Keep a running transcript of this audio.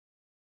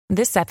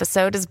This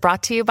episode is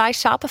brought to you by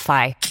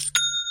Shopify.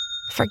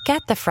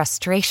 Forget the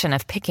frustration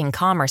of picking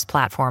commerce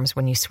platforms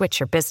when you switch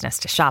your business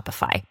to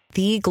Shopify,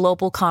 the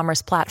global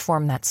commerce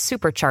platform that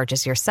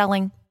supercharges your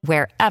selling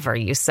wherever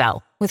you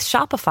sell. With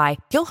Shopify,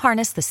 you'll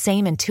harness the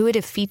same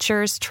intuitive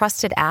features,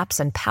 trusted apps,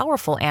 and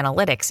powerful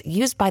analytics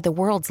used by the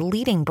world's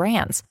leading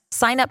brands.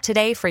 Sign up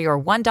today for your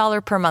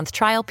 $1 per month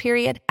trial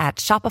period at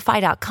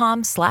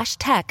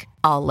shopify.com/tech,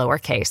 all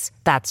lowercase.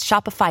 That's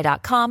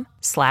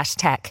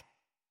shopify.com/tech.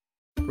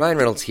 Ryan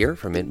Reynolds here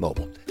from Mint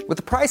Mobile. With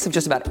the price of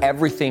just about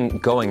everything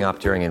going up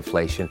during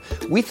inflation,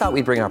 we thought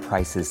we'd bring our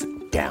prices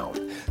down.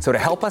 So to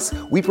help us,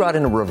 we brought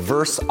in a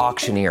reverse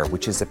auctioneer,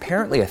 which is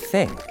apparently a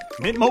thing.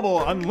 Mint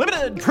Mobile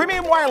Unlimited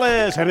Premium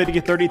Wireless. How to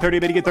get 30, 30,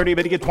 bit to get 30,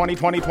 bit to get 20,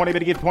 20, 20, bit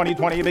to get 20,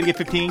 20, bit to get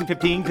 15,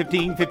 15,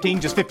 15,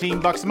 15, just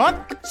 $15 a month?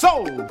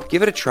 Sold!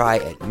 Give it a try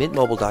at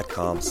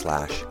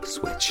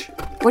mintmobile.com/switch.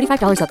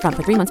 $45 up front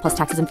for 3 months plus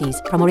taxes and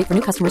fees. Promo rate for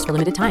new customers for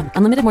limited time.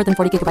 Unlimited more than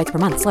 40 gigabytes per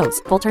month.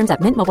 Slows full terms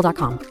at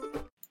mintmobile.com.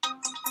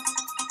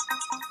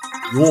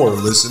 You're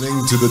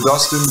listening to the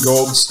Dustin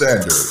Gold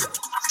Standard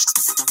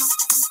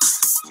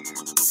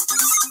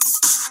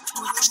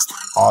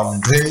on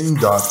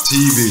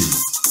Pain.tv.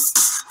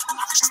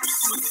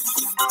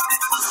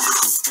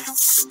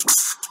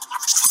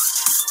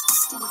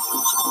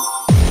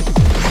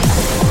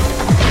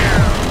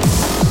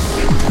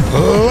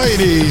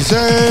 Ladies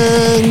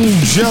and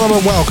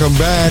gentlemen, welcome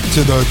back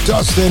to the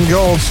Dustin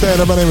Gold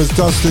Standard. My name is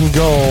Dustin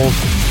Gold,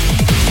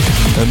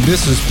 and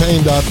this is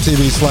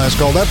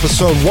Pain.tv/Gold,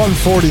 episode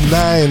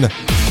 149,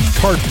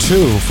 part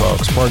 2,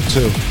 folks, part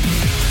 2.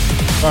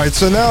 All right,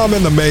 so now I'm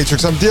in the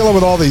Matrix. I'm dealing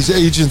with all these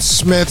Agent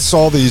Smiths,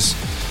 all these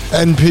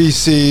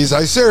NPCs.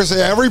 I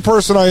seriously, every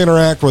person I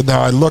interact with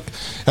now, I look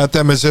at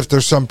them as if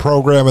there's some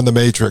program in the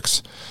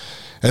Matrix.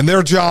 And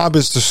their job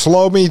is to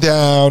slow me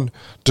down,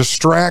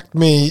 distract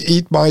me,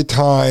 eat my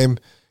time,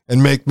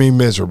 and make me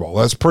miserable.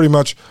 That's pretty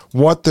much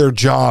what their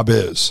job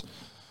is.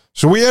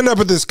 So we end up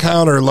at this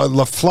counter,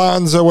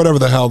 Lufthansa, whatever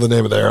the hell the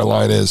name of the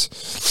airline is.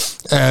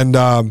 And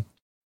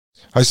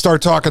I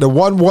start talking to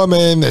one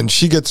woman, and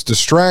she gets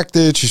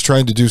distracted. She's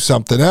trying to do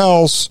something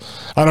else.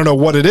 I don't know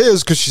what it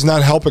is because she's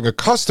not helping a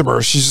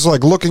customer. She's just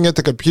like looking at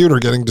the computer,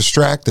 getting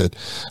distracted.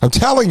 I'm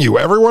telling you,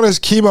 everyone has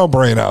chemo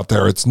brain out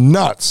there. It's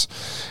nuts.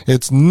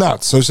 It's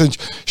nuts. So since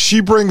she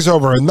brings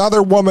over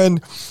another woman,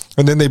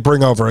 and then they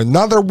bring over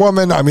another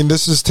woman. I mean,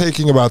 this is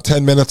taking about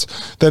 10 minutes.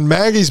 Then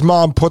Maggie's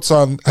mom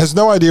has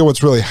no idea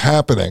what's really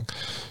happening.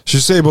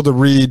 She's able to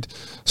read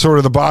sort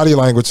of the body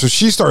language. So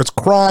she starts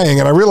crying,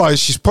 and I realize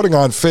she's putting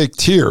on fake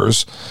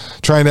tears,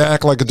 trying to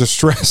act like a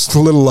distressed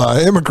little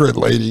immigrant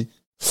lady.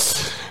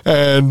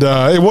 And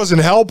it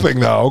wasn't helping,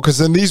 though, because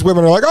then these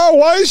women are like, oh,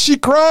 why is she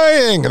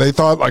crying? And they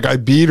thought, like, I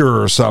beat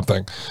her or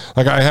something.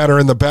 Like I had her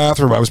in the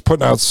bathroom. I was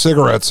putting out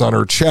cigarettes on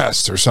her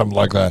chest or something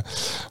like that.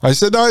 I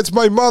said, no, it's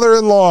my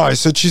mother-in-law. I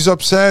said, she's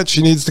upset.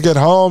 She needs to get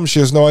home.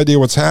 She has no idea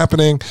what's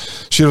happening.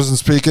 She doesn't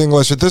speak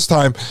English. At this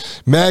time,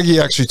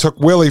 Maggie actually took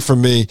Willie from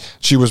me.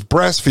 She was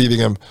breastfeeding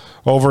him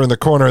over in the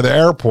corner of the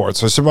airport.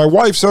 So I said, my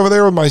wife's over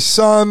there with my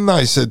son.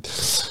 I said,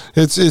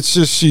 it's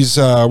just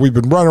we've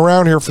been running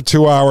around here for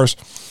 2 hours.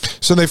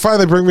 So they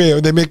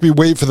finally they make me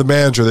wait for the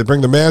manager. They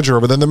bring the manager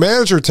over. Then the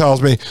manager tells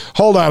me,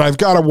 hold on, I've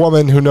got a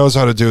woman who knows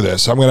how to do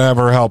this. I'm going to have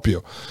her help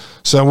you.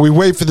 So we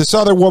wait for this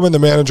other woman. The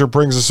manager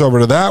brings us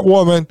over to that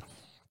woman.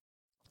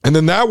 And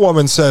then that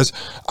woman says,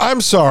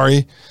 I'm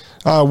sorry,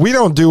 we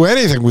don't do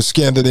anything with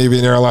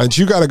Scandinavian Airlines.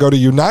 You got to go to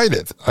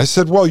United. I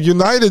said, well,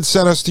 United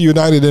sent us to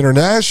United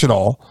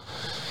International.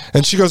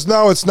 And she goes,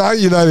 no, it's not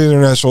United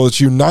International.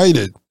 It's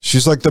United.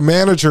 She's like, the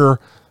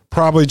manager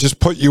probably just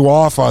put you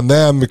off on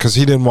them because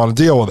he didn't want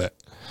to deal with it.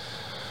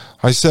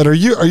 I said, are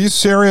you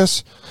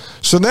serious?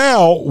 So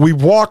now we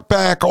walk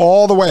back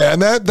all the way,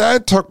 and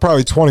that took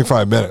probably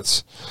 25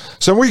 minutes.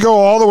 So we go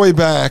all the way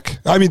back.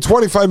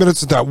 25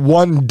 minutes at that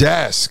one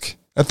desk.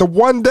 At the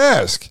one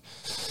desk.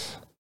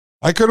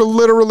 I could have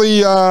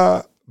literally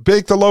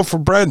baked a loaf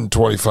of bread in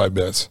 25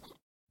 minutes.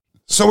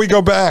 So we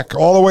go back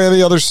all the way on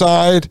the other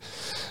side,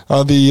 it's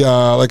on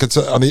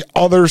the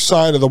other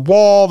side of the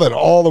wall, then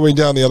all the way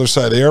down the other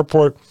side of the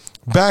airport,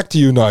 back to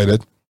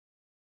United.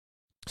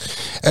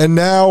 And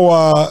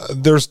now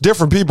there's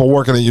different people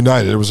working at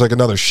United. It was like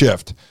another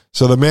shift.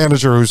 So the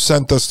manager who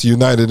sent us to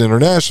United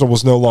International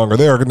was no longer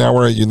there. Now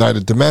we're at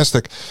United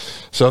Domestic.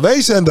 So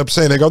they end up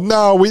saying, they go,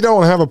 no, we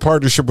don't have a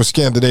partnership with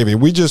Scandinavia.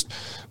 We just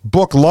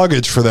book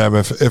luggage for them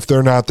if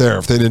they're not there,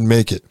 if they didn't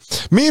make it.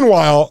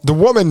 Meanwhile, the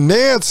woman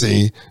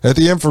Nancy at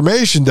the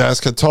information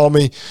desk had told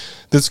me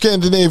that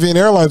Scandinavian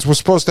Airlines was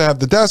supposed to have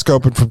the desk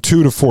open from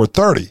 2 to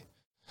 4:30.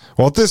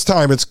 Well, at this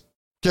time, it's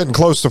getting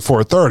close to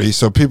 4:30,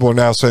 so people are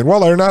now saying,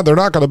 well, they're not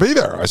going to be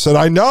there. I said,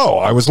 I know.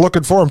 I was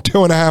looking for them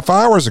 2.5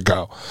 hours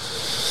ago.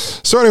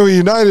 So anyway,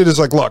 United is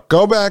like, look,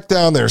 go back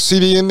down there. See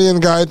the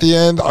Indian guy at the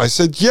end? I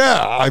said,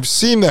 yeah, I've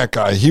seen that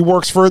guy. He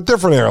works for a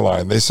different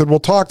airline. They said, well,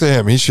 talk to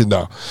him. He should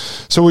know.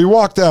 So we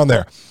walk down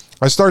there.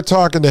 I start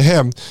talking to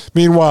him.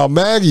 Meanwhile,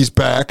 Maggie's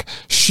back.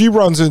 She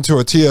runs into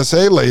a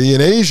TSA lady,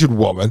 an Asian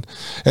woman,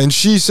 and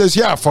she says,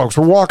 yeah, folks,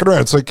 we're walking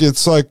around.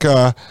 It's like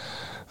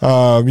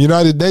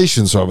United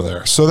Nations over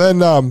there. So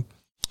then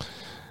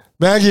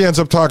Maggie ends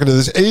up talking to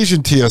this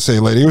Asian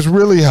TSA lady. It was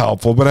really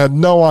helpful, but had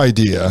no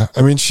idea.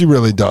 I mean, she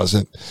really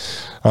doesn't.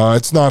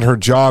 It's not her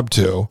job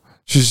to.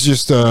 She's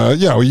just, a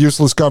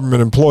useless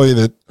government employee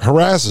that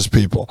harasses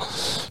people.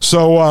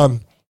 So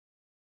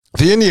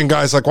the Indian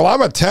guy's like, well,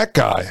 I'm a tech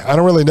guy. I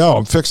don't really know.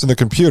 I'm fixing the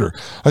computer.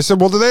 I said,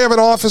 well, do they have an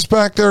office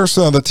back there?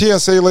 So the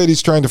TSA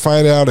lady's trying to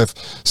find out if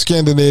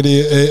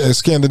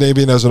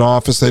Scandinavian has an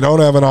office. They don't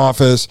have an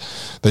office.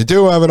 They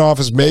do have an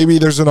office. Maybe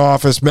there's an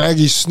office.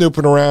 Maggie's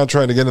snooping around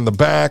trying to get in the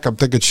back. I'm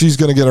thinking she's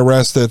going to get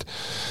arrested.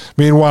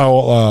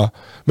 Meanwhile,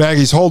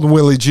 Maggie's holding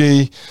Willie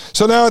G.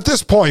 So now at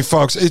this point,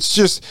 folks,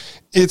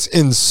 it's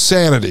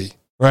insanity.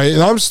 Right.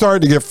 And I'm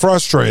starting to get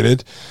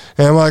frustrated.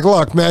 And I'm like,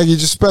 look, Maggie,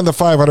 just spend the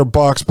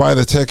 $500, buy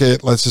the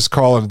ticket. Let's just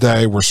call it a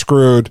day. We're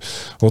screwed.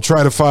 We'll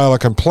try to file a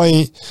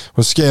complaint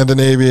with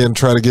Scandinavia and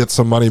try to get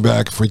some money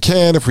back if we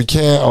can. If we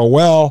can't, oh,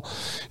 well,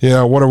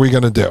 what are we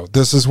going to do?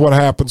 This is what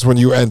happens when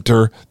you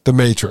enter the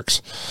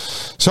Matrix.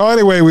 So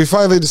anyway, we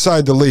finally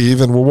decide to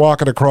leave, and we're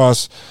walking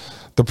across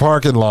the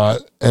parking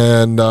lot,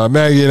 and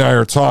Maggie and I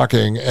are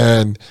talking,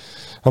 and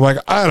I'm like,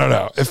 I don't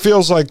know. It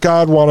feels like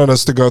God wanted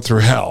us to go through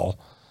hell.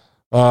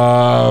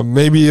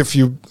 Maybe if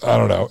you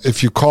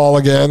call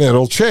again,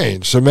 it'll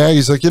change. So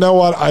Maggie's like, you know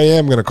what? I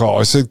am going to call.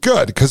 I said,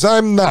 good, because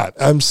I'm not.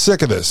 I'm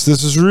sick of this.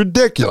 This is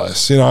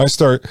ridiculous. I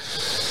start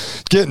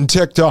getting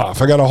ticked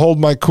off. I got to hold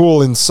my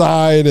cool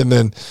inside, and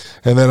then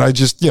I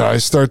just, I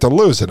start to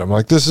lose it. I'm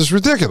like, this is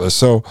ridiculous.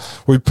 So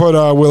we put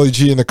Willie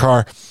G in the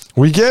car.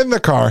 We get in the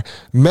car.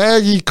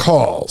 Maggie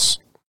calls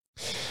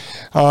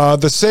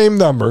the same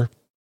number.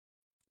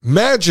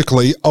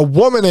 Magically, a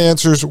woman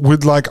answers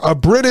with like a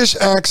British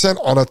accent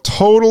on a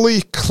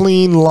totally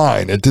clean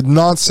line. It did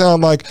not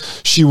sound like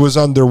she was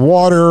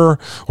underwater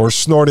or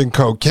snorting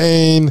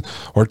cocaine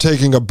or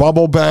taking a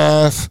bubble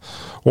bath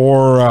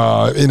or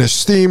in a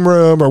steam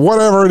room or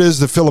whatever it is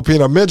the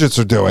Filipino midgets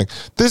are doing.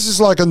 This is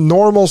like a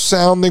normal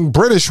sounding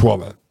British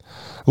woman.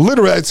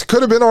 Literally, it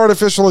could have been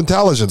artificial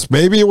intelligence.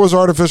 Maybe it was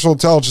artificial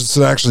intelligence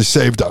that actually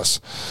saved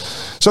us.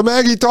 So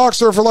Maggie talks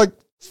to her for like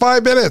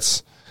 5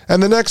 minutes.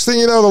 And the next thing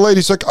you know, the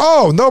lady's like,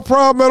 oh, no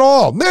problem at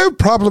all. No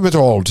problem at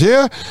all,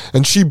 dear.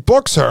 And she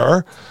books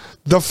her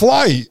the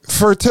flight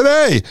for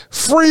today,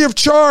 free of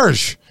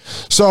charge.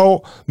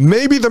 So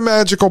maybe the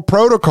magical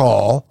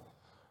protocol,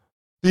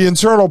 the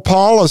internal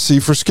policy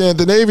for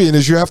Scandinavian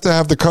is you have to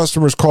have the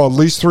customers call at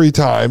least 3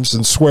 times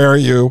and swear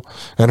at you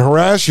and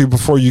harass you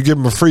before you give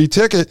them a free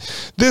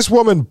ticket. This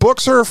woman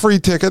books her a free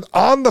ticket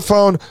on the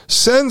phone,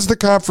 sends the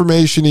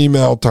confirmation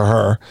email to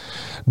her.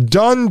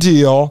 Done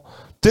deal.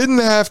 Didn't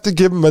have to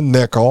give him a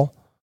nickel.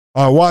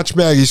 Watch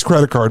Maggie's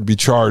credit card be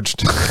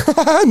charged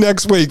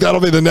next week. That'll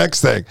be the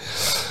next thing.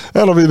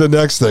 That'll be the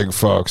next thing,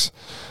 folks.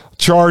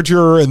 Charge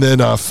her and then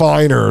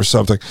fine her or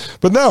something.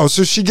 But no,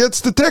 so she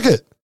gets the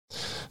ticket.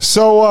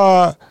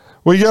 So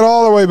we get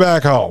all the way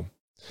back home.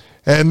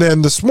 And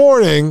then this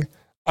morning,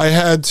 I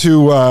had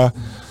to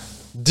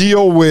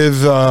deal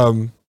with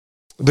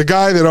the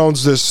guy that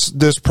owns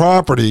this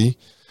property,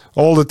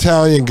 old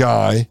Italian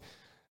guy.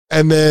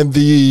 And then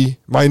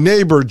my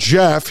neighbor,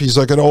 Jeff, he's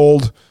like an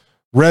old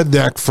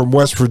redneck from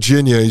West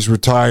Virginia. He's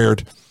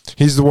retired.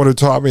 He's the one who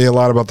taught me a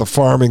lot about the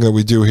farming that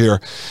we do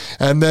here.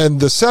 And then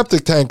the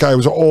septic tank guy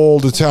was an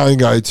old Italian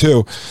guy,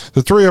 too.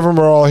 The 3 of them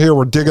are all here.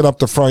 We're digging up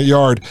the front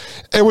yard.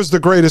 It was the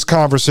greatest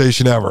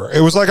conversation ever.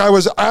 It was like I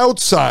was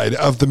outside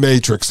of the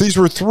Matrix. These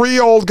were 3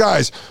 old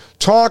guys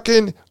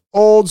talking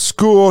old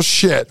school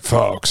shit,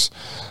 folks.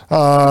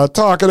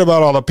 Talking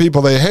about all the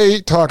people they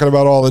hate, talking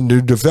about all the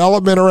new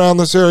development around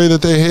this area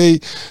that they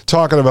hate,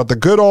 talking about the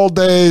good old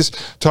days,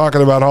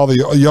 talking about how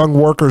the young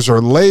workers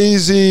are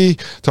lazy,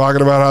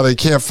 talking about how they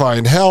can't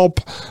find help.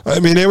 I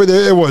mean, it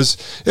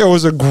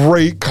was a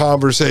great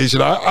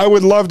conversation. I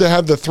would love to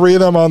have the 3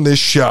 of them on this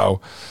show.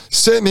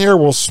 Sitting here,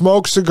 we'll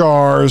smoke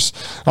cigars.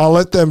 I'll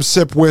let them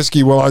sip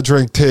whiskey while I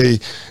drink tea,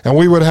 and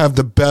we would have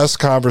the best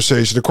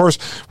conversation. Of course,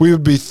 we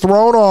would be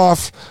thrown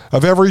off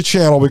of every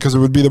channel because it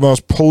would be the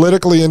most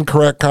politically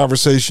incorrect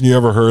conversation you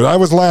ever heard. I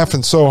was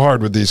laughing so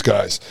hard with these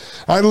guys.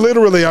 I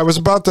was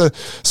about to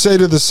say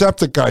to the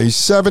septic guy, he's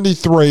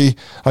 73.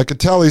 I could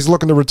tell he's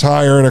looking to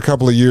retire in a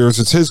couple of years.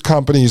 It's his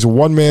company. He's a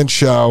one-man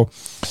show.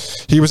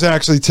 He was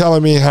actually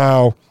telling me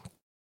how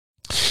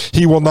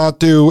he will not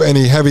do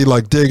any heavy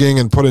digging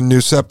and put in new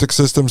septic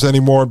systems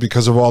anymore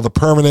because of all the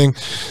permitting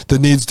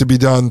that needs to be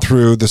done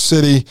through the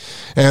city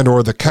and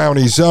or the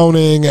county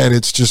zoning, and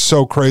it's just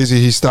so crazy.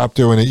 He stopped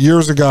doing it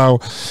years ago.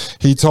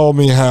 He told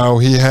me how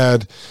he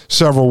had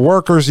several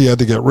workers. He had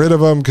to get rid of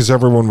them because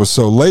everyone was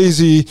so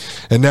lazy,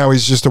 and now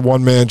he's just a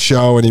one-man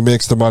show and he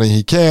makes the money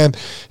he can.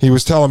 He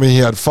was telling me he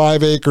had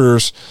 5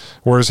 acres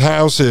where his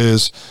house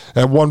is.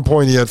 At one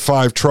point he had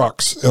 5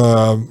 trucks.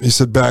 He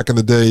said back in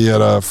the day he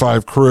had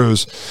 5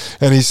 crews.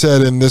 And he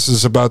said, and this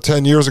is about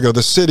 10 years ago,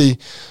 the city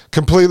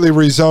completely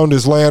rezoned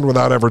his land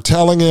without ever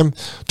telling him,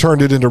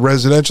 turned it into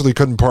residential. He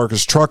couldn't park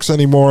his trucks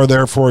anymore.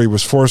 Therefore, he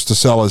was forced to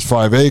sell his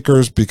 5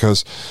 acres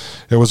because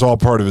it was all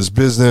part of his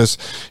business.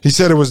 He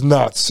said it was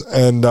nuts.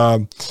 And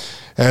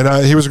And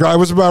I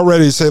was about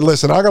ready to say,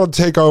 listen, I'm going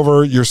to take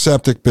over your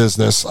septic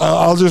business.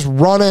 I'll just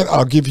run it.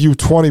 I'll give you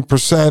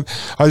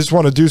 20%. I just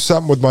want to do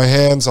something with my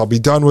hands. I'll be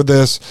done with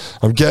this.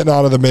 I'm getting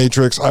out of the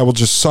matrix. I will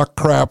just suck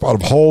crap out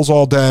of holes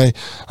all day.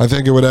 I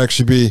think it would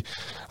actually be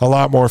a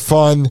lot more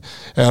fun.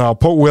 And I'll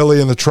put Willie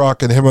in the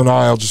truck, and him and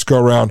I will just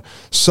go around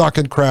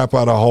sucking crap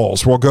out of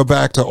holes. We'll go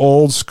back to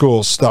old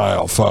school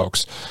style,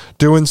 folks,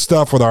 doing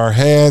stuff with our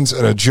hands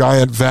in a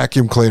giant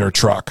vacuum cleaner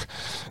truck.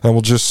 And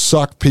we'll just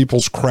suck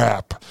people's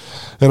crap.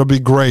 It'll be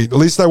great. At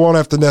least I won't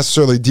have to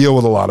necessarily deal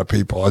with a lot of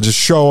people. I just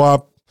show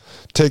up,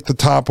 take the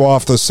top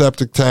off the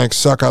septic tank,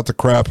 suck out the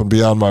crap, and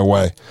be on my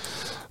way.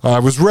 I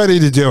was ready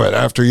to do it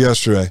after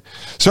yesterday.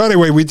 So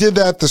anyway, we did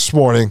that this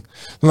morning.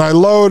 And I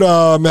load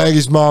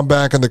Maggie's mom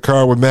back in the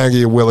car with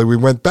Maggie and Willie. We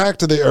went back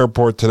to the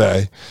airport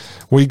today.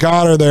 We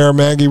got her there.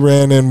 Maggie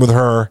ran in with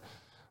her.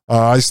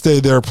 I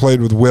stayed there,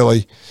 played with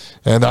Willie.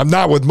 And I'm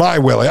not with my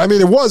Willie. I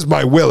mean, it was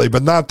my Willie,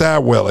 but not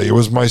that Willie. It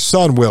was my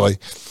son, Willie.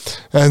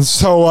 And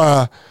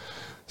so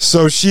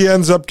she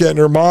ends up getting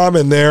her mom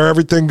in there.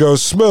 Everything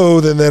goes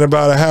smooth. And then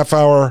about a half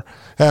hour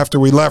after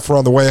we left, we're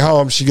on the way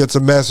home, she gets a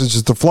message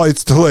that the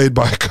flight's delayed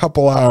by a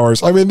couple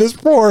hours. I mean,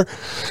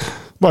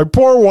 my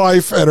poor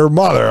wife and her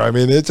mother. I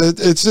mean,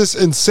 it's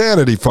just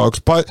insanity, folks.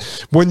 But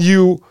when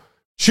you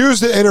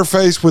choose to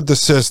interface with the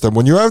system,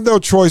 when you have no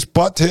choice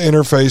but to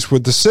interface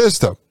with the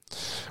system,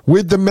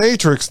 with the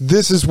Matrix,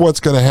 this is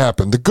what's going to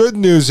happen. The good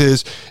news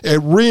is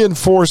it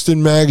reinforced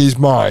in Maggie's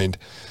mind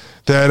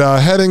that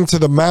heading to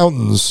the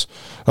mountains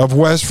of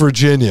West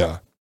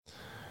Virginia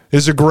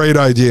is a great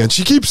idea. And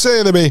she keeps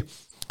saying to me,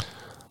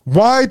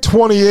 why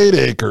 28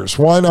 acres?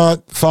 Why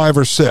not 5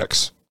 or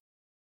 6?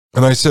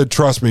 And I said,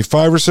 trust me,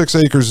 5 or 6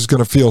 acres is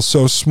going to feel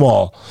so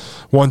small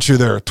once you're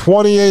there.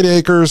 28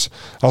 acres,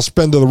 I'll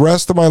spend the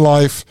rest of my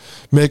life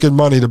making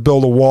money to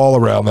build a wall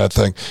around that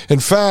thing. In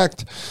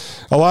fact,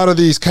 a lot of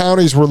these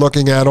counties we're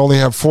looking at only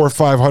have 400 or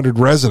 500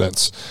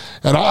 residents.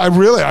 And I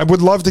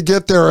would love to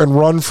get there and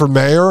run for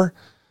mayor.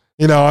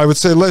 You know, I would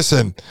say,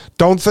 listen,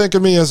 don't think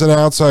of me as an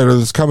outsider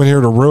that's coming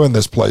here to ruin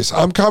this place.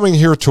 I'm coming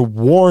here to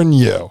warn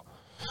you.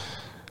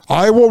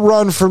 I will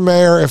run for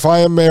mayor. If I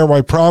am mayor,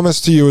 my promise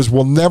to you is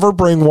we'll never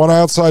bring one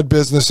outside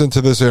business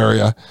into this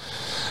area.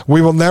 We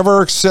will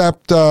never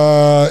accept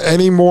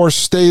any more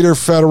state or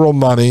federal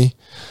money.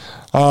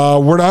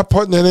 We're not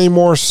putting any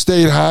more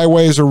state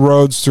highways or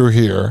roads through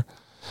here.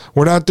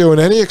 We're not doing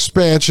any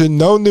expansion,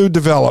 no new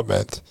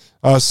development.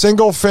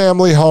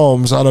 Single-family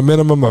homes on a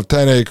minimum of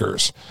 10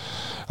 acres.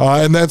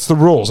 And that's the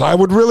rules. I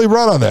would really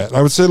run on that.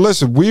 I would say,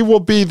 listen, we will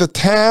be the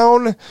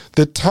town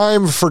that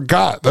time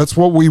forgot. That's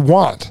what we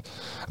want.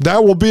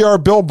 That will be our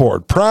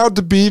billboard. Proud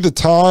to be the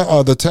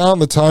town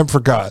that time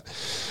forgot.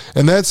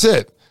 And that's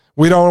it.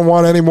 We don't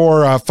want any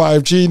more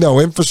 5G, no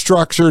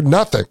infrastructure,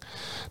 nothing.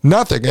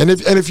 Nothing. And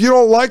if you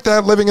don't like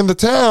that living in the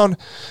town,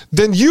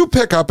 then you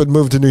pick up and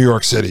move to New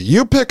York City.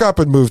 You pick up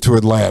and move to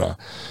Atlanta.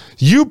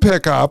 You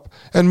pick up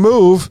and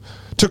move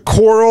to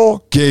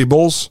Coral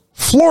Gables,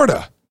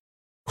 Florida.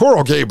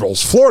 Coral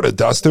Gables, Florida,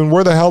 Dustin.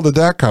 Where the hell did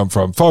that come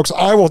from? Folks,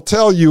 I will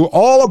tell you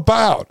all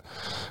about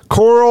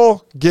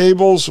Coral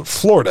Gables,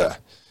 Florida.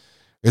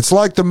 It's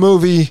like the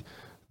movie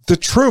The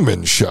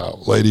Truman Show,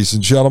 ladies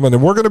and gentlemen,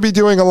 and we're going to be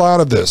doing a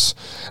lot of this.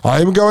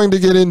 I'm going to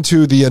get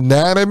into the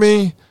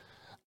anatomy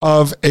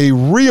of a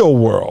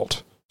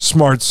real-world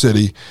smart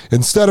city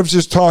instead of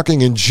just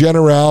talking in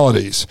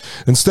generalities,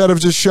 instead of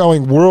just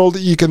showing World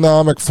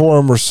Economic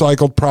Forum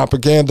recycled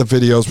propaganda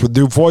videos with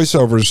new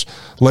voiceovers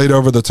laid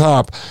over the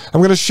top. I'm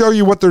going to show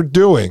you what they're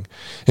doing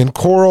in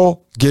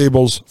Coral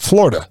Gables,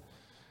 Florida.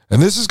 And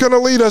this is going to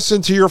lead us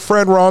into your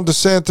friend Ron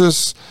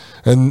DeSantis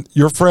and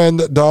your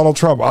friend Donald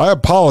Trump. I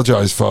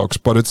apologize, folks,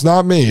 but it's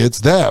not me.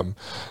 It's them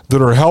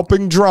that are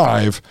helping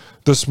drive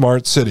the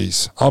smart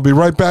cities. I'll be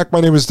right back. My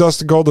name is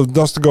Dustin Gold of the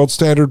Dustin Gold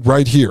Standard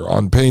right here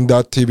on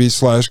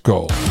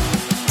Pain.tv/gold.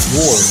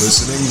 You're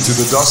listening to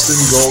the Dustin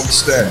Gold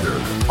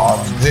Standard on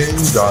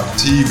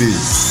Pain.tv.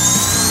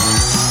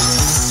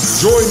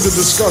 Join the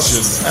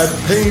discussion at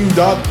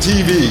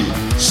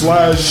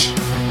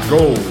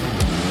Pain.tv/gold.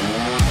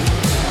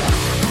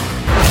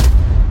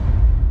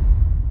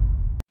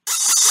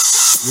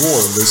 You're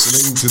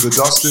listening to the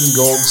Dustin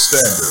Gold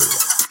Standard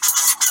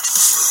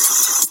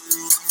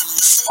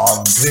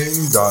on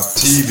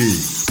Pain.tv.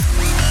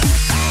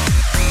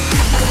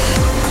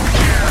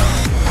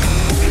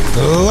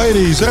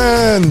 Ladies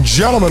and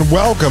gentlemen,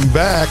 welcome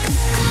back.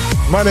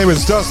 My name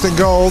is Dustin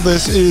Gold.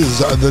 This is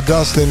the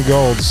Dustin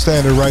Gold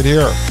Standard right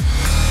here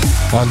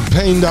on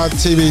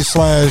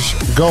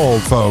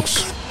Pain.tv/gold,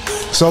 folks.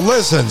 So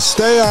listen,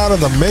 stay out of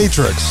the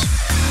Matrix.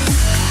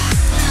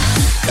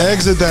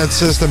 Exit that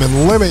system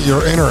and limit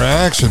your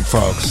interaction,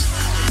 folks.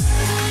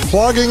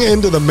 Plugging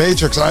into the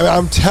Matrix,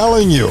 I'm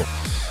telling you,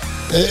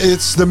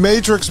 it's the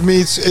Matrix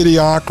meets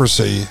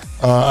Idiocracy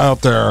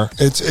out there.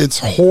 It's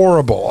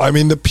horrible. I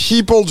mean, the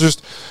people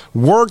just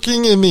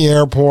working in the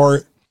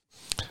airport,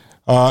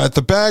 at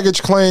the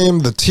baggage claim,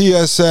 the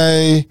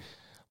TSA,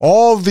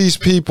 all of these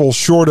people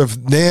short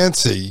of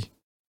Nancy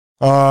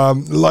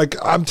Like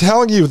I'm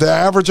telling you, the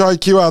average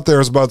IQ out there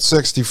is about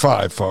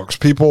 65, folks.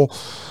 People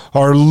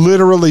are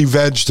literally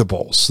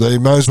vegetables. They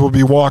might as well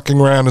be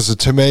walking around as a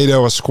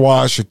tomato, a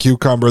squash, a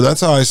cucumber.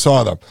 That's how I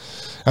saw them.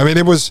 I mean,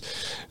 it was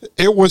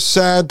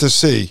sad to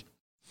see.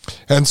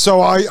 And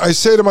so I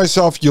say to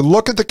myself, you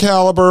look at the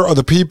caliber of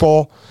the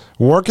people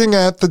working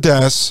at the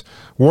desks,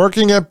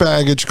 working at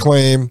baggage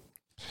claim,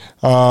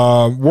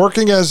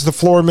 working as the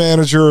floor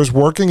managers,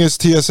 working as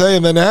TSA,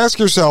 and then ask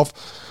yourself,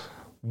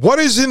 what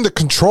is in the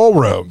control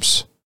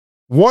rooms?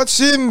 What's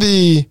in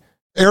the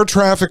air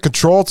traffic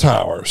control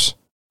towers?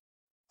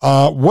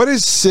 What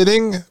is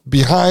sitting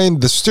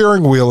behind the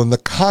steering wheel in the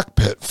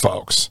cockpit,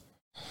 folks?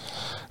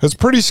 It's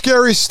pretty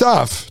scary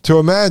stuff to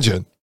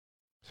imagine.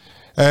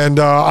 And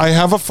I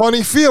have a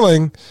funny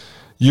feeling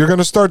you're going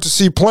to start to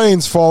see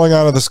planes falling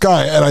out of the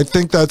sky. And I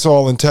think that's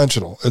all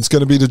intentional. It's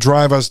going to be to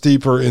drive us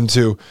deeper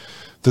into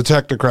the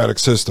technocratic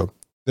system.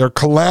 They're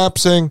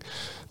collapsing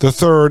the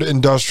third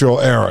industrial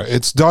era.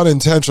 It's done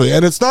intentionally.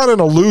 And it's not an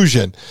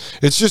illusion.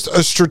 It's just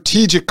a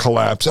strategic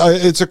collapse.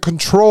 It's a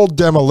controlled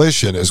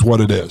demolition is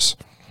what it is.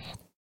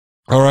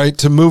 All right,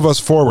 to move us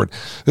forward.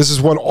 This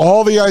is what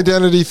all the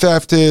identity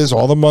theft is,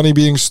 all the money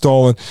being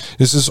stolen.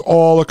 This is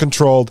all a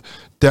controlled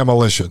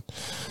demolition.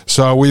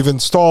 So we've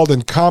installed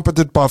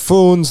incompetent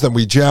buffoons, then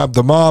we jabbed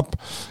them up,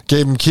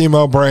 gave them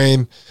chemo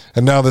brain,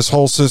 and now this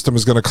whole system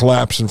is going to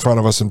collapse in front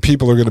of us, and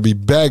people are going to be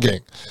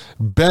begging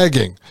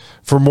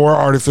for more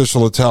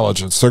artificial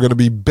intelligence. They're going to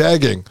be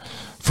begging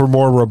for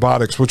more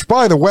robotics, which,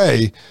 by the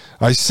way,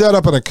 I set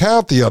up an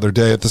account the other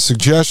day at the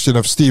suggestion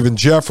of Stephen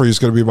Jeffrey, who's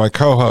going to be my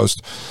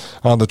co-host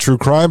on the True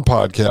Crime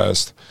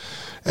podcast.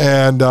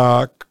 And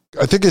I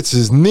think it's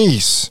his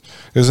niece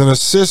is an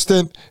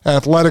assistant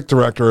athletic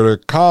director at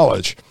a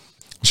college.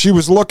 She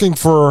was looking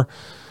for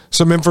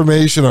some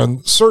information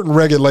on certain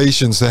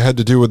regulations that had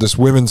to do with this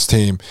women's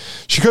team.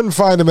 She couldn't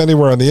find them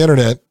anywhere on the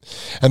internet,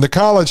 and the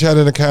college had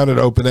an account at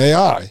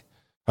OpenAI.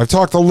 I've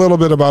talked a little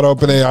bit about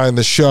OpenAI in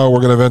the show.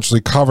 We're going to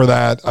eventually cover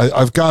that.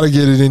 I've got to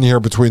get it in here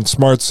between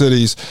Smart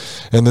Cities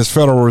and this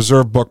Federal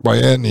Reserve book by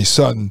Anthony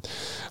Sutton.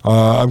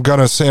 I'm going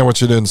to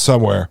sandwich it in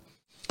somewhere.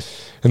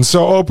 And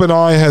so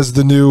OpenAI has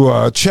the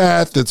new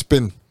chat that's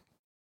been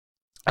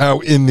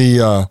out in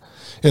the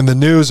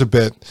news a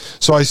bit.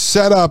 So I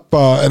set up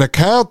an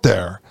account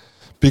there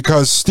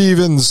because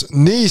Stephen's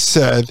niece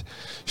said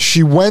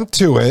she went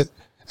to it,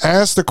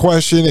 asked the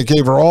question, it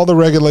gave her all the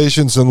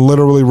regulations, and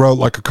literally wrote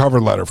like a cover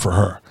letter for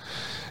her.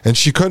 And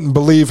she couldn't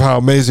believe how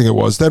amazing it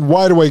was. Then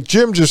Wide Awake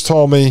Jim just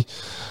told me,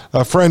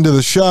 a friend of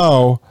the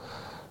show,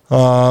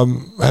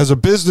 has a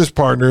business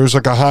partner who's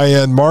like a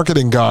high-end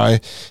marketing guy.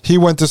 He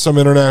went to some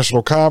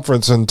international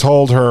conference and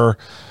told her,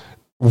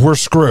 we're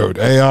screwed.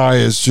 AI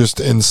is just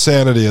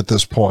insanity at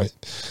this point.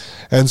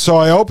 And so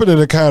I opened an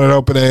account at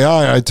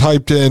OpenAI. I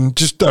typed in,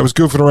 I was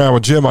goofing around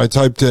with Jim. I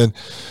typed in,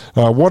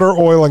 what are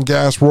oil and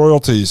gas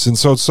royalties? And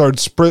so it started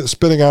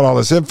spitting out all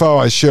this info.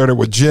 I shared it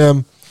with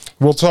Jim.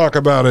 We'll talk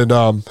about it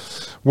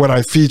when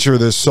I feature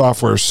this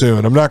software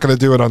soon. I'm not going to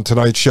do it on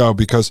tonight's show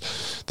because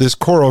this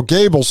Coral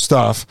Gables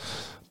stuff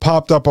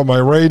popped up on my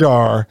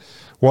radar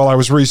while I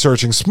was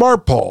researching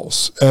smart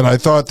poles. And I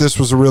thought this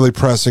was a really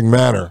pressing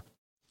matter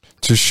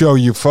to show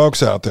you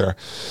folks out there.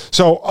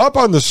 So up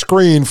on the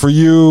screen for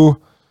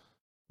you,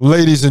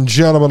 ladies and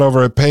gentlemen,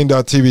 over at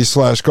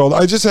pain.tv/gold,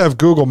 I just have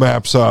Google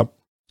Maps up,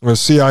 the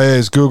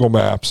CIA's Google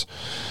Maps.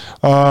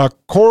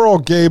 Coral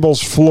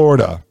Gables,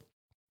 Florida.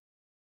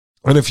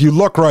 And if you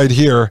look right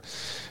here,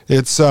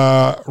 it's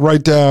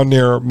right down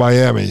near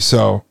Miami.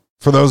 So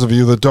for those of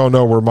you that don't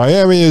know where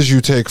Miami is,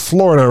 you take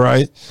Florida,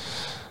 right?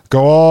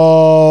 Go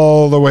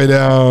all the way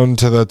down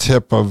to the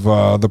tip of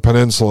the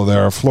peninsula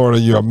there, Florida.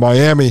 You have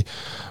Miami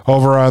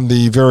over on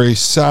the very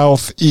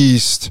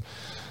southeast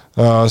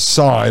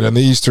side, on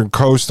the eastern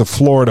coast of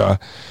Florida.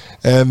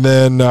 And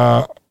then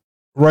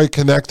right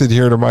connected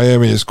here to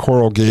Miami is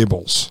Coral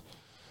Gables.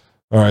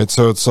 All right,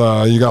 so it's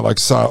you got like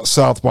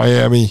South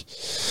Miami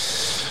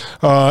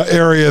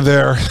area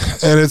there.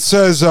 And it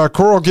says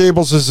Coral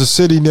Gables is a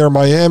city near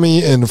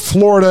Miami in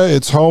Florida.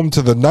 It's home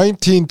to the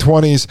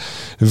 1920s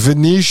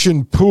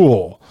Venetian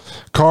pool,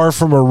 carved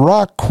from a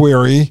rock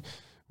quarry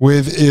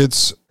with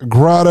its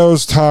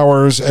grottos,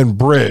 towers, and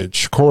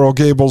bridge. Coral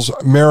Gables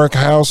Merrick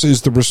House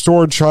is the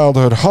restored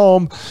childhood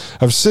home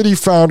of city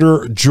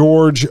founder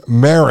George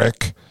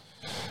Merrick.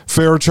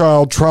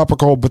 Fairchild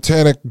Tropical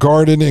Botanic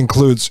Garden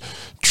includes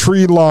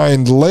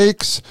tree-lined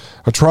lakes,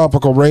 a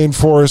tropical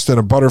rainforest, and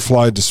a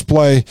butterfly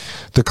display.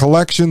 The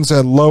collections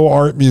at Low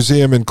Art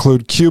Museum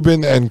include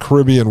Cuban and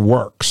Caribbean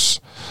works.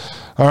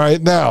 All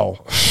right, now,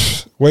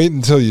 wait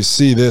until you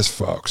see this,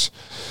 folks.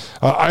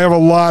 I have a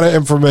lot of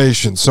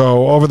information,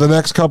 so over the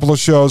next couple of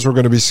shows, we're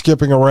going to be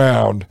skipping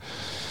around,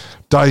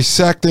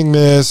 dissecting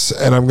this,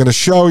 and I'm going to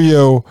show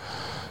you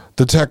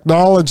the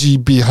technology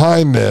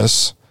behind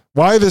this,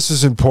 why this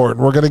is important.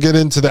 We're going to get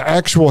into the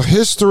actual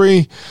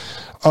history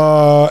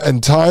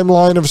and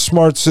timeline of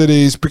smart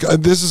cities, because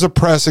this is a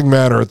pressing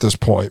matter at this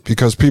point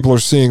because people are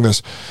seeing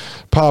this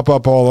pop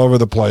up all over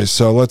the place.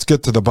 So let's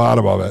get to the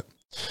bottom of it.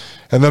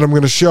 And then I'm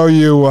going to show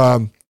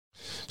you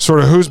sort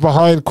of who's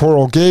behind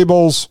Coral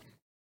Gables.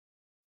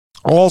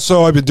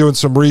 Also, I've been doing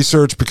some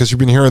research because you've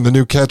been hearing the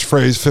new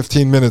catchphrase,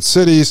 15-minute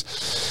cities.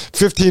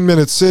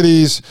 15-minute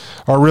cities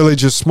are really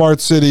just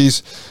smart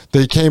cities.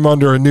 They came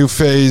under a new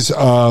phase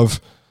of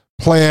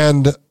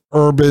planned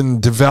urban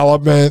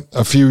development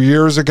a few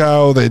years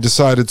ago. They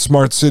decided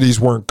smart cities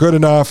weren't good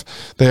enough.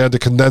 They had to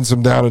condense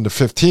them down into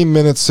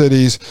 15-minute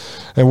cities,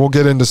 and we'll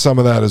get into some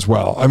of that as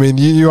well. I mean,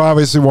 you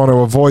obviously want to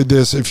avoid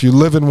this. If you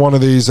live in one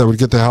of these, I would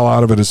get the hell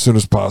out of it as soon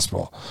as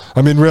possible.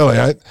 I mean,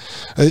 really,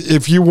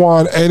 if you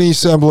want any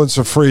semblance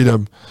of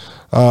freedom,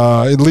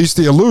 at least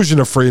the illusion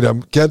of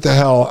freedom, get the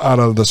hell out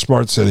of the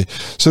smart city.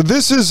 So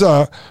this is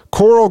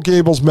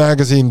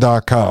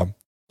CoralGablesMagazine.com.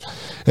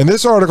 And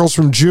this article's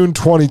from June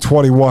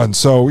 2021.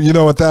 So,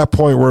 at that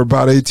point, we're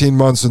about 18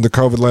 months into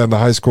COVID land, the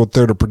high school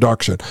theater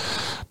production.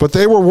 But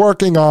they were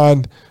working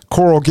on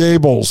Coral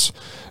Gables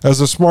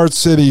as a smart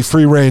city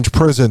free-range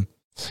prison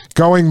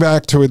going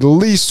back to at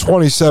least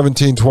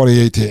 2017,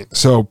 2018.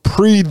 So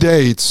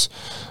predates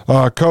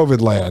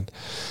COVID land.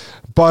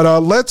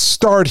 But let's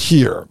start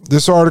here.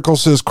 This article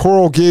says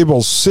Coral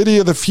Gables, city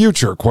of the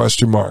future, ?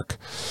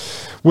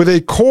 With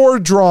a core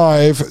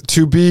drive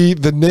to be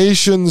the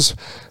nation's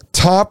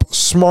top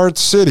smart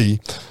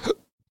city,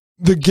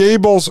 the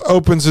Gables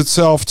opens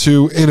itself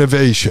to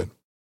innovation.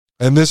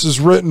 And this is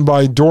written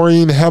by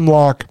Doreen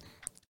Hemlock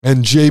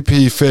and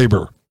J.P.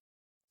 Faber,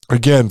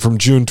 again from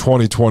June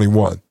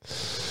 2021.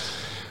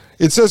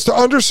 It says, to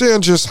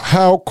understand just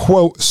how,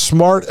 quote,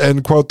 smart,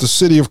 end quote, the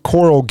city of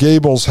Coral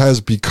Gables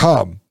has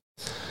become,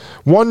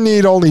 one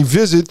need only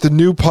visit the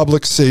new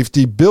public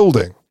safety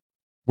building,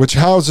 which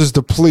houses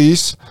the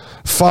police,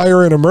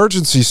 fire, and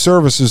emergency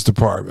services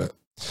department.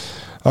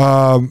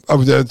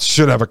 It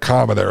should have a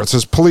comma there. It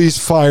says Police,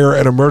 Fire,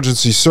 and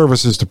Emergency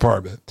Services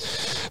Department.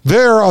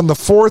 There on the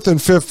 4th and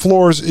 5th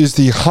floors is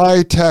the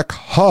high-tech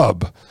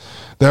hub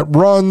that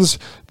runs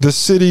the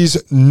city's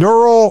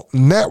neural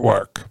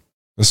network.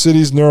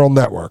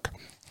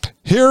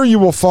 Here you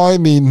will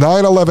find the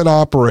 9/11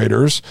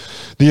 operators,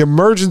 the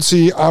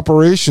Emergency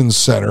Operations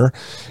Center,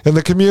 and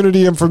the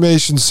Community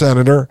Information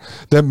Center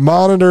that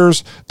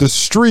monitors the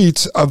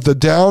streets of the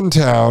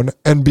downtown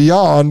and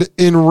beyond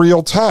in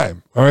real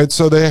time. All right,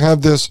 so they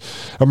have this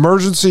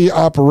Emergency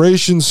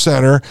Operations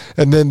Center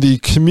and then the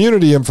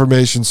Community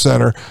Information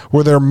Center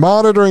where they're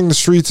monitoring the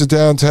streets of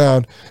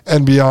downtown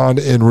and beyond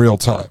in real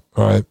time.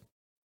 All right.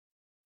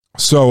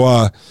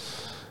 So,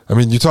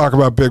 you talk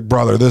about Big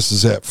Brother. This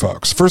is it,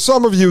 folks. For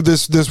some of you,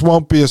 this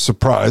won't be a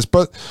surprise,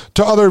 but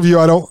to other of you,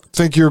 I don't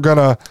think you're going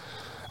to,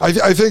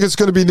 I think it's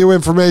going to be new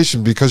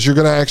information because you're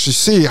going to actually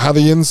see how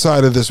the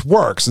inside of this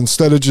works.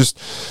 Instead of just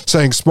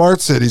saying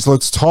smart cities,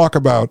 let's talk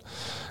about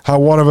how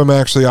one of them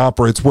actually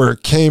operates, where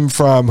it came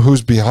from,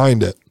 who's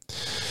behind it.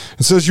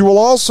 It says you will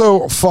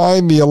also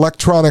find the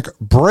electronic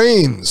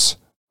brains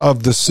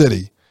of the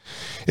city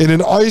in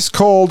an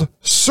ice-cold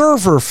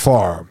server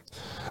farm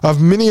of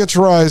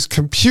miniaturized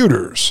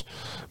computers,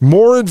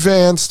 more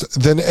advanced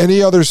than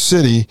any other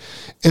city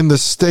in the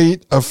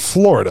state of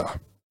Florida.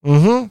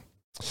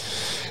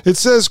 It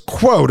says,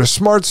 quote, a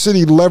smart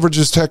city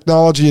leverages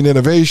technology and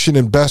innovation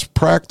and best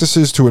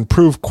practices to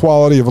improve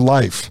quality of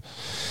life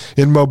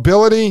in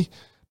mobility,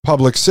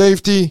 public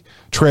safety,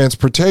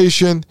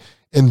 transportation,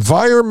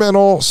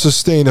 environmental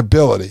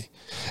sustainability,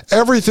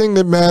 everything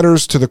that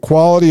matters to the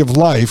quality of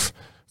life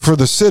for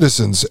the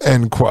citizens,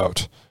 end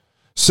quote,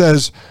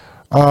 says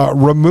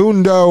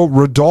Raimundo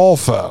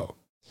Rodolfo,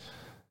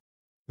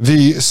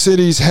 the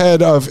city's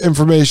head of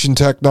information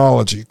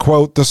technology.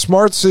 Quote, the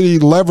smart city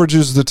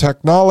leverages the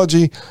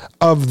technology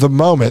of the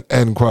moment,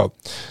 end quote.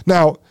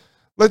 Now,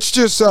 let's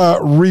just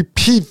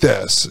repeat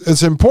this.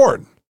 It's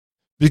important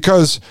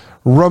because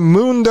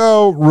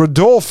Raimundo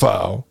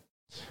Rodolfo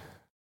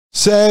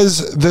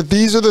says that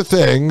these are the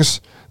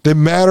things that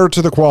matter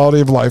to the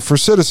quality of life for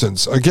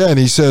citizens. Again,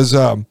 he says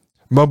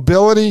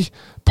mobility,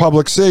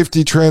 public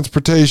safety,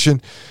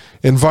 transportation,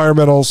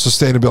 environmental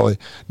sustainability.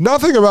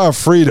 Nothing about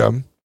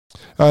freedom,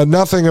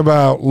 nothing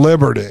about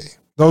liberty.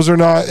 Those are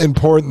not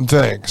important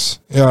things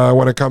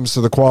when it comes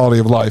to the quality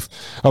of life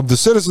of the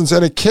citizens,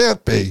 and it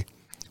can't be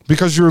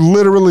because you're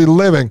literally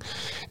living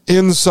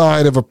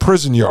inside of a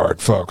prison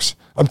yard, folks.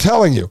 I'm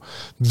telling you,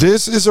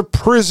 this is a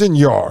prison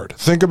yard.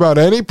 Think about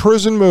any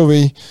prison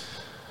movie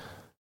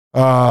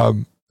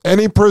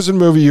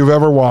you've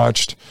ever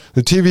watched,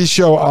 the TV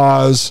show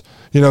Oz.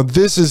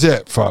 This is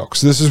it,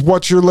 folks. This is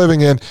what you're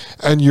living in,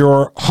 and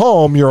your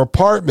home, your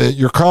apartment,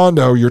 your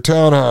condo, your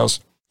townhouse,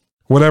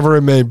 whatever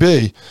it may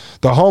be,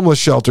 the homeless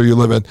shelter you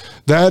live in,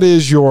 that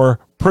is your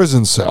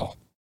prison cell.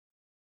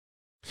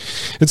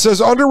 It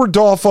says under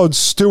Rodolfo's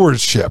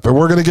stewardship, and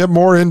we're going to get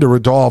more into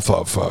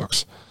Rodolfo,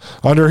 folks.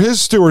 Under his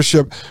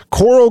stewardship,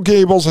 Coral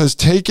Gables has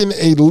taken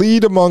a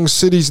lead among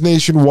cities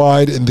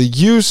nationwide in the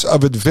use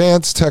of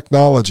advanced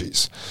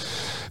technologies.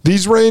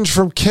 These range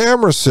from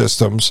camera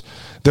systems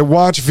that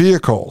watch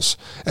vehicles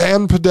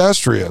and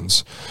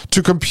pedestrians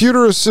to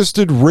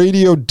computer-assisted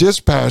radio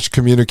dispatch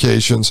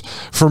communications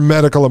for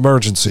medical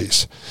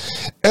emergencies.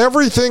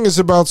 Everything is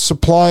about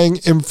supplying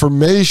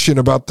information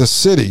about the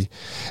city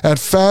at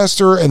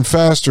faster and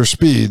faster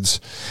speeds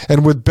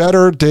and with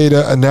better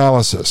data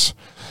analysis,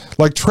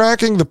 like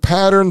tracking the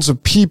patterns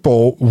of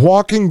people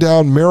walking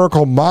down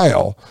Miracle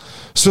Mile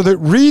so that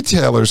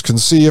retailers can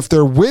see if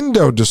their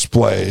window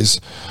displays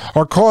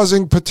are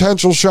causing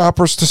potential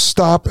shoppers to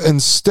stop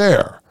and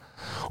stare,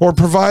 or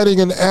providing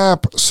an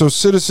app so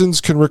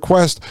citizens can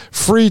request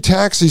free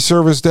taxi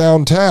service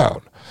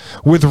downtown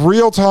with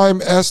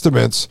real-time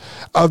estimates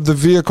of the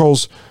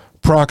vehicle's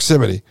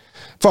proximity.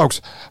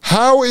 Folks,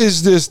 how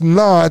is this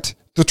not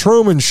the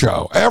Truman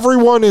Show?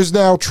 Everyone is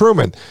now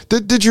Truman.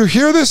 Did you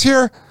hear this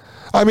here?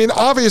 I mean,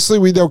 obviously,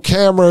 we know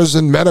cameras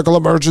and medical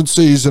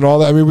emergencies and all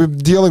that. I mean, we've been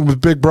dealing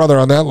with Big Brother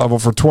on that level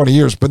for 20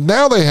 years. But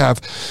now they have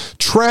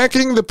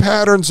tracking the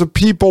patterns of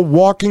people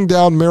walking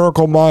down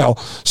Miracle Mile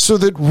so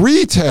that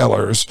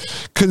retailers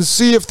can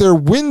see if their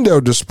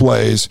window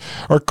displays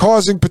are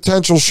causing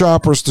potential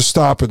shoppers to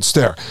stop and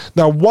stare.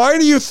 Now, why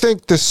do you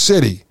think the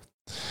city,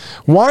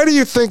 why do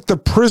you think the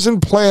Prison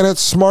Planet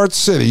smart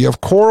city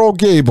of Coral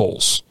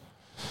Gables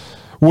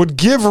would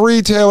give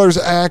retailers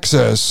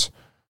access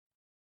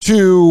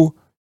to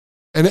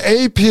an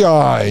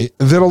API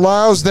that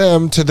allows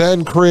them to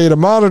then create a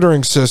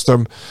monitoring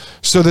system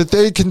so that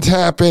they can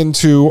tap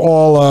into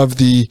all of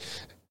the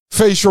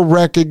facial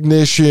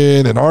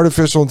recognition and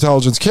artificial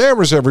intelligence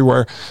cameras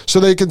everywhere so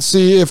they can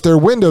see if their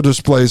window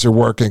displays are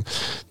working?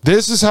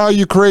 This is how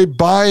you create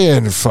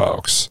buy-in,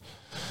 folks.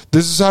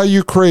 This is how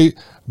you create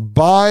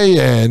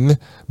buy-in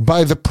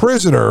by the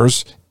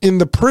prisoners in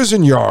the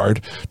prison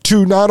yard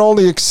to not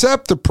only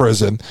accept the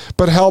prison,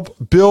 but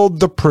help build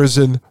the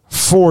prison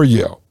for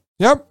you.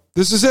 Yep,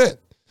 this is it.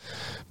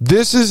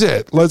 This is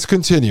it. Let's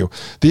continue.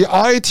 The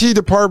IT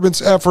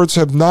department's efforts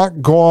have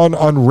not gone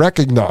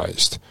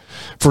unrecognized.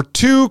 For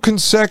 2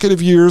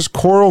 consecutive years,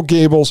 Coral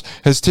Gables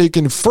has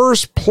taken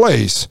first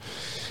place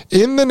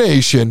in the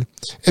nation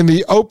in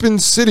the Open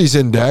Cities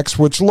Index,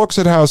 which looks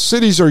at how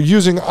cities are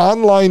using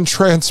online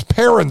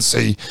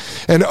transparency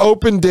and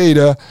open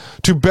data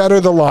to better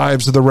the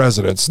lives of the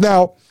residents.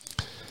 Now,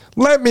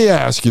 let me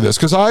ask you this,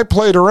 because I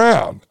played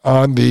around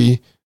on the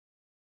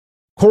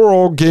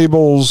Coral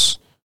Gables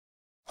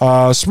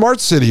Smart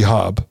City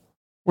Hub,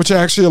 which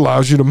actually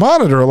allows you to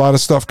monitor a lot of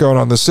stuff going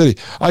on in the city.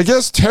 I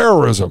guess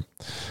terrorism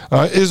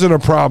isn't a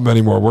problem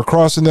anymore. We're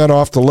crossing that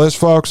off the list,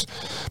 folks,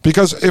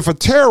 because if a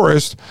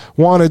terrorist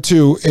wanted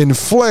to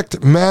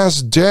inflict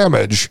mass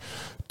damage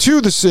to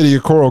the city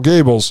of Coral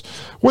Gables,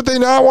 would they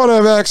not want to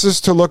have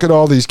access to look at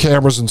all these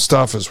cameras and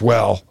stuff as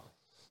well?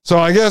 So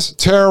I guess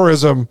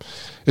terrorism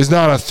is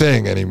not a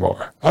thing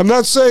anymore. I'm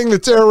not saying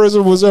that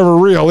terrorism was ever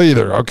real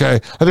either, okay?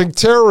 I think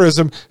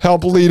terrorism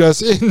helped lead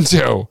us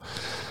into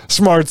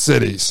smart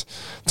cities.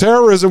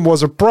 Terrorism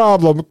was a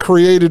problem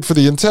created for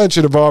the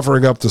intention of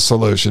offering up the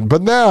solution.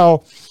 But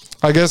now,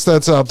 I guess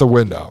that's out the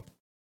window.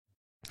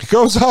 It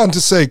goes on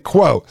to say,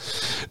 quote,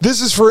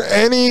 "This is for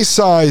any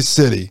size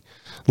city.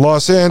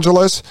 Los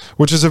Angeles,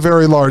 which is a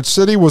very large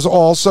city, was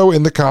also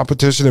in the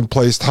competition and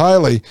placed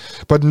highly,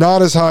 but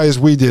not as high as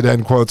we did,"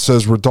 end quote,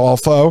 says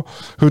Rodolfo,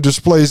 who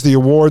displays the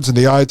awards in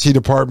the IT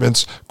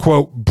department's,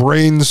 quote,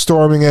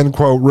 brainstorming, end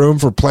quote, room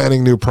for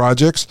planning new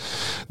projects.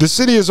 The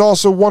city has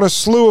also won a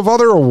slew of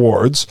other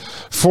awards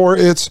for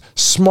its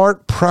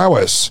smart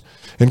prowess,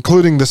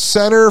 including the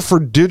Center for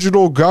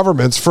Digital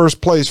Government's first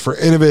place for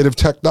innovative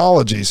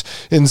technologies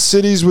in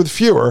cities with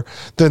fewer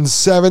than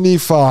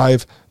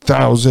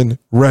 75,000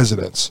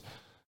 residents.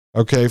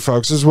 Okay,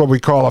 folks, this is what we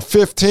call a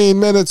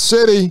 15-minute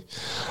city.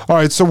 All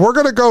right, so we're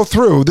going to go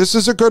through. This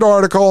is a good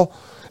article.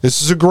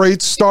 This is a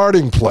great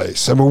starting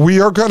place. I mean,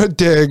 we are going to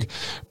dig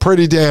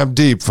pretty damn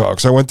deep,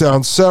 folks. I went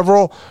down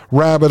several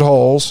rabbit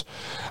holes.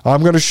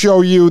 I'm going to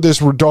show you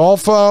this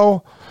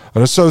Rodolfo,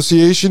 an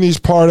association he's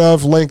part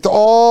of, linked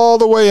all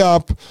the way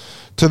up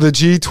to the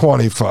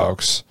G20,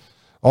 folks.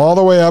 All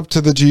the way up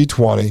to the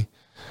G20.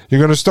 You're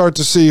going to start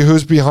to see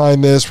who's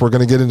behind this. We're going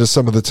to get into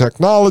some of the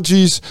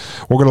technologies.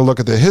 We're going to look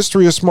at the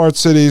history of smart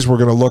cities. We're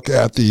going to look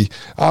at the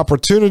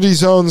opportunity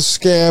zone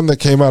scam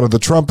that came out of the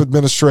Trump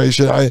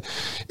administration.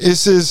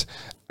 This is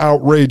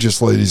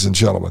outrageous, ladies and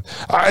gentlemen.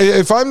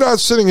 If I'm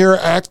not sitting here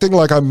acting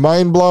like I'm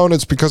mind blown,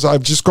 it's because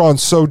I've just gone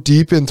so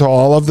deep into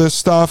all of this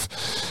stuff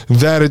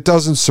that it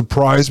doesn't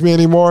surprise me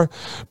anymore.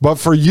 But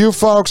for you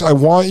folks, I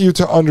want you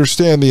to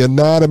understand the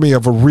anatomy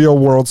of a real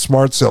world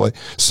smart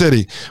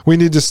city. We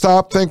need to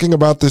stop thinking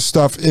about this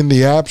stuff in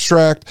the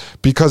abstract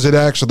because it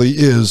actually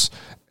is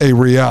a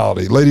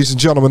reality. Ladies and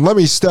gentlemen, let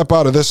me step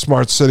out of this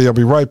smart city. I'll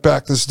be right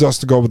back. This is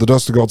Dustin Gold with the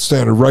Dustin Gold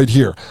Standard right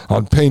here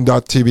on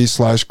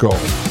Pain.tv/gold.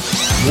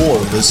 You're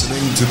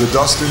listening to the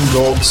Dustin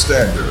Gold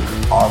Standard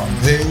on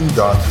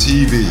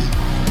Pain.tv.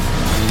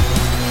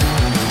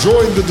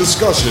 Join the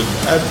discussion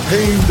at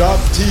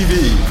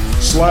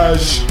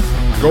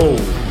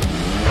Pain.tv/gold.